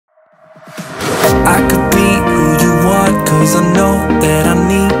I could be who you want, 'cause I know that I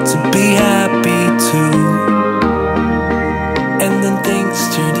need to be happy too. And then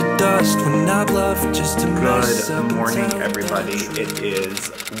things turn to dust when I'd love just to mess up. Good morning, everybody. It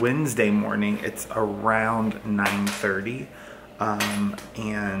is Wednesday morning. It's around 9:30,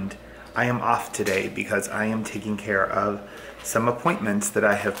 and I am off today because I am taking care of some appointments that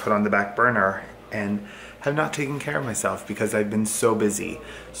I have put on the back burner and have not taken care of myself because I've been so busy.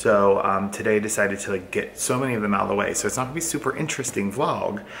 So today I decided to get so many of them out of the way. So it's not gonna be a super interesting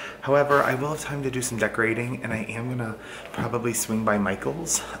vlog. However, I will have time to do some decorating, and I am gonna probably swing by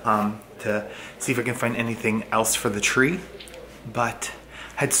Michael's to see if I can find anything else for the tree. But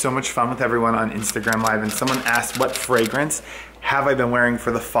I had so much fun with everyone on Instagram Live, and someone asked what fragrance have I been wearing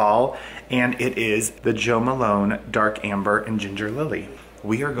for the fall, and it is the Jo Malone Dark Amber and Ginger Lily.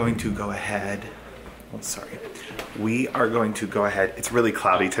 We are going to go ahead, we are going to go ahead, it's really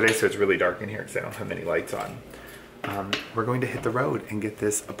cloudy today, so it's really dark in here because I don't have many lights on. We're going to hit the road and get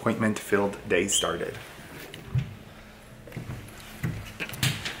this appointment-filled day started.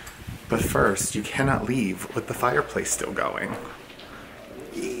 But first, you cannot leave with the fireplace still going.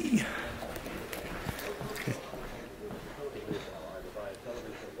 Yee.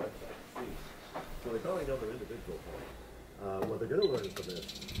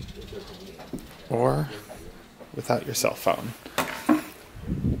 Or without your cell phone.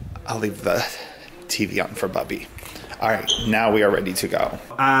 I'll leave the TV on for Bubby. All right, now we are ready to go.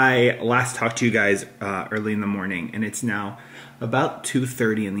 I last talked to you guys early in the morning, and it's now about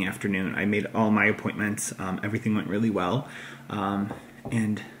 2:30 in the afternoon. I made all my appointments. Everything went really well.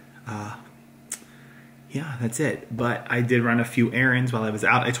 Yeah, that's it. But I did run a few errands while I was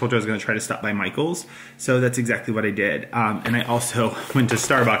out. I told you I was gonna try to stop by Michael's, so that's exactly what I did. And I also went to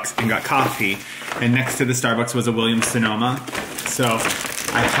Starbucks and got coffee, and next to the Starbucks was a Williams-Sonoma. So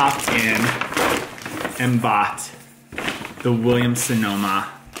I hopped in and bought the Williams-Sonoma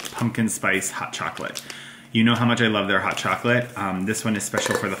pumpkin spice hot chocolate. You know how much I love their hot chocolate. This one is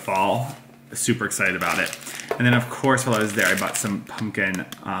special for the fall. Super excited about it. And then of course, while I was there, I bought some pumpkin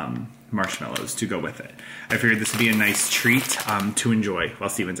marshmallows to go with it. I figured this would be a nice treat to enjoy while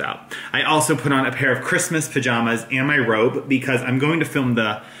Steven's out. I also put on a pair of Christmas pajamas and my robe because I'm going to film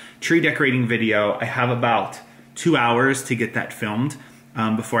the tree decorating video. I have about 2 hours to get that filmed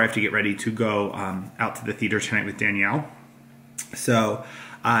before I have to get ready to go out to the theater tonight with Danielle. So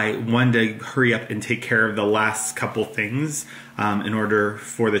I wanted to hurry up and take care of the last couple things in order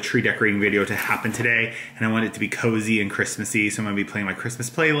for the tree decorating video to happen today, and I want it to be cozy and Christmassy, so I'm gonna be playing my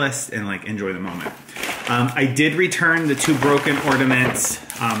Christmas playlist and enjoy the moment. I did return the 2 broken ornaments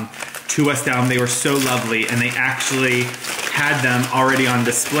to West Elm. They were so lovely, and they actually had them already on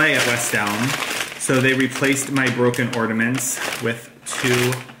display at West Elm, so they replaced my broken ornaments with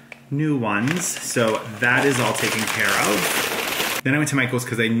 2 new ones, so that is all taken care of. Then I went to Michael's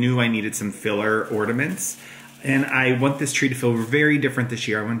because I knew I needed some filler ornaments. And I want this tree to feel very different this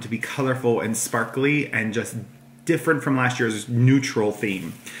year. I want it to be colorful and sparkly and just different from last year's neutral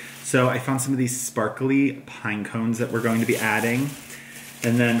theme. So I found some of these sparkly pine cones that we're going to be adding.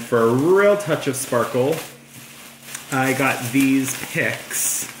 And then for a real touch of sparkle, I got these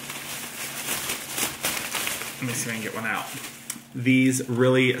picks. Let me see if I can get one out. These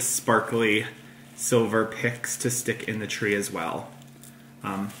really sparkly silver picks to stick in the tree as well.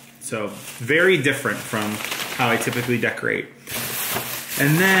 So very different from how I typically decorate.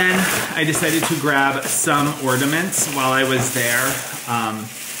 And then I decided to grab some ornaments while I was there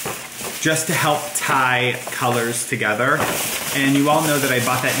just to help tie colors together. And you all know that I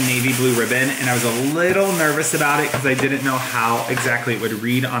bought that navy blue ribbon, and I was a little nervous about it because I didn't know how exactly it would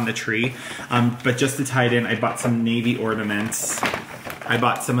read on the tree. But just to tie it in, I bought some navy ornaments. I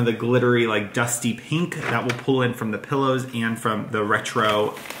bought some of the glittery, dusty pink that will pull in from the pillows and from the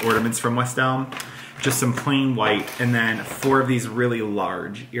retro ornaments from West Elm. Just some plain white, and then 4 of these really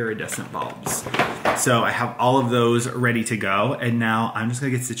large iridescent bulbs. So I have all of those ready to go, and now I'm just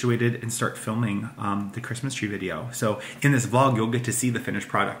gonna get situated and start filming the Christmas tree video. So in this vlog, you'll get to see the finished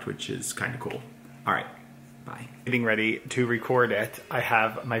product, which is kind of cool. All right. Bye. Getting ready to record it. I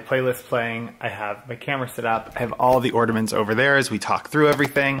have my playlist playing. I have my camera set up. I have all the ornaments over there as we talk through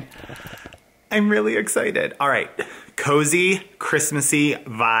everything. I'm really excited. All right, cozy, Christmassy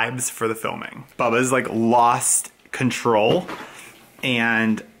vibes for the filming. Bubba's lost control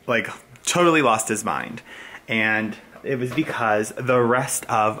and totally lost his mind. And it was because the rest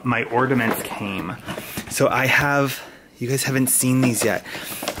of my ornaments came. So I have, you guys haven't seen these yet.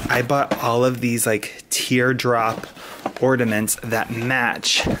 I bought all of these teardrop ornaments that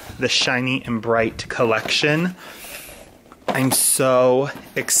match the Shiny and Bright collection. I'm so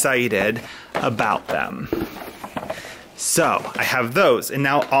excited about them. So I have those, and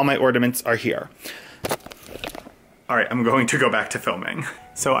now all my ornaments are here. All right, I'm going to go back to filming.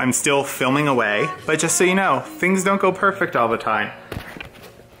 So I'm still filming away, but just so you know, things don't go perfect all the time.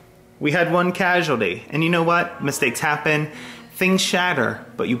 We had one casualty, and you know what? Mistakes happen, things shatter,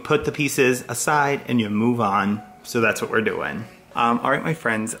 but you put the pieces aside and you move on. So that's what we're doing. All right, my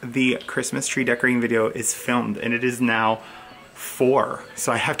friends, the Christmas tree decorating video is filmed, and it is now 4.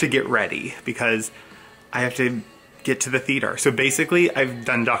 So I have to get ready because I have to get to the theater. So basically, I've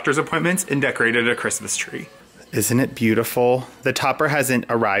done doctor's appointments and decorated a Christmas tree. Isn't it beautiful? The topper hasn't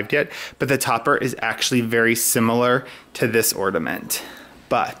arrived yet, but the topper is actually very similar to this ornament.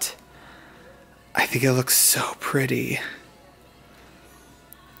 But I think it looks so pretty.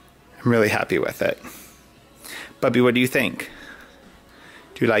 I'm really happy with it. Bubby, what do you think?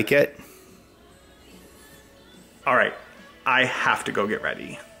 Do you like it? All right, I have to go get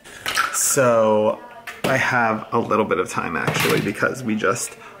ready. So I have a little bit of time actually because we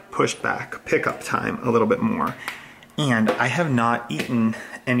just pushed back pickup time a little bit more. And I have not eaten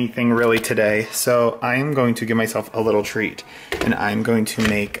anything really today, so I'm going to give myself a little treat. And I'm going to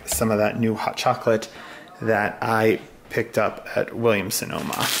make some of that new hot chocolate that I picked up at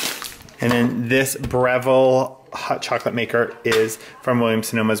Williams-Sonoma. And then this Breville hot chocolate maker is from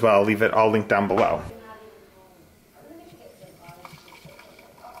Williams-Sonoma as well. I'll leave it all linked down below.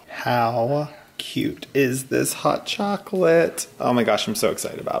 How cute is this hot chocolate? Oh my gosh, I'm so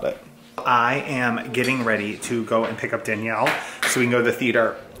excited about it. I am getting ready to go and pick up Danielle so we can go to the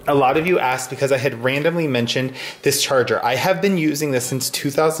theater. A lot of you asked because I had randomly mentioned this charger. I have been using this since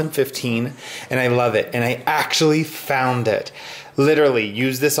 2015 and I love it, and I actually found it. Literally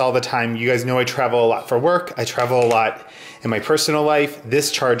use this all the time. You guys know I travel a lot for work. I travel a lot in my personal life.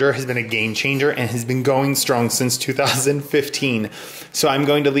 This charger has been a game changer and has been going strong since 2015. So I'm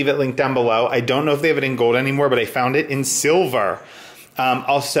going to leave it linked down below. I don't know if they have it in gold anymore, but I found it in silver.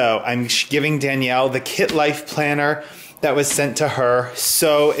 Also, I'm giving Danielle the Kit Life planner that was sent to her.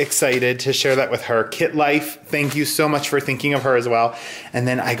 So excited to share that with her. Kit Life, thank you so much for thinking of her as well. And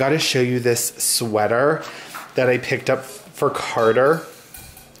then I gotta show you this sweater that I picked up for Carter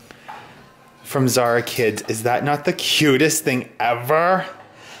from Zara Kids. Is that not the cutest thing ever?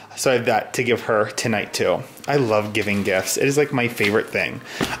 So I have that to give her tonight too. I love giving gifts. It is like my favorite thing.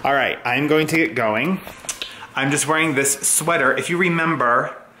 All right, I'm going to get going. I'm just wearing this sweater. If you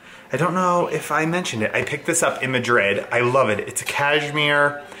remember, I don't know if I mentioned it. I picked this up in Madrid. I love it. It's a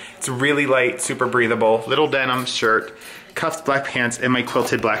cashmere. It's really light, super breathable. Little denim shirt, cuffed black pants, and my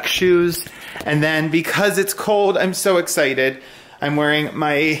quilted black shoes. And then because it's cold, I'm so excited. I'm wearing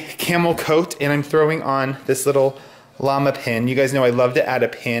my camel coat and I'm throwing on this little llama pin. You guys know I love to add a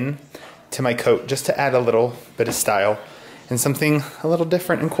pin to my coat just to add a little bit of style and something a little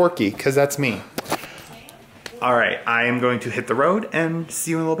different and quirky, because that's me. All right, I am going to hit the road and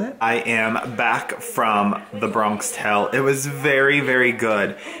see you in a little bit. I am back from the Bronx Tale. It was very, very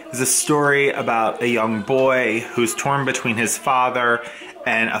good. It was a story about a young boy who's torn between his father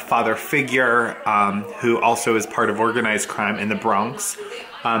and a father figure who also is part of organized crime in the Bronx.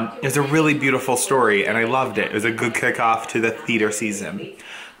 It's a really beautiful story and I loved it. It was a good kickoff to the theater season.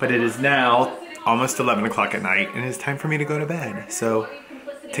 But it is now almost 11 o'clock at night and it's time for me to go to bed. So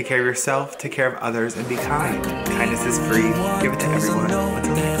take care of yourself, take care of others, and be kind. Kindness is free. Give it to everyone.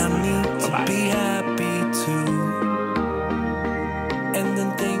 Until next time. Bye-bye. And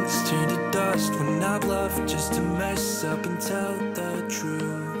then things turn to dust when I'd love just to mess up and tell the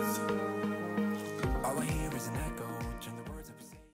truth.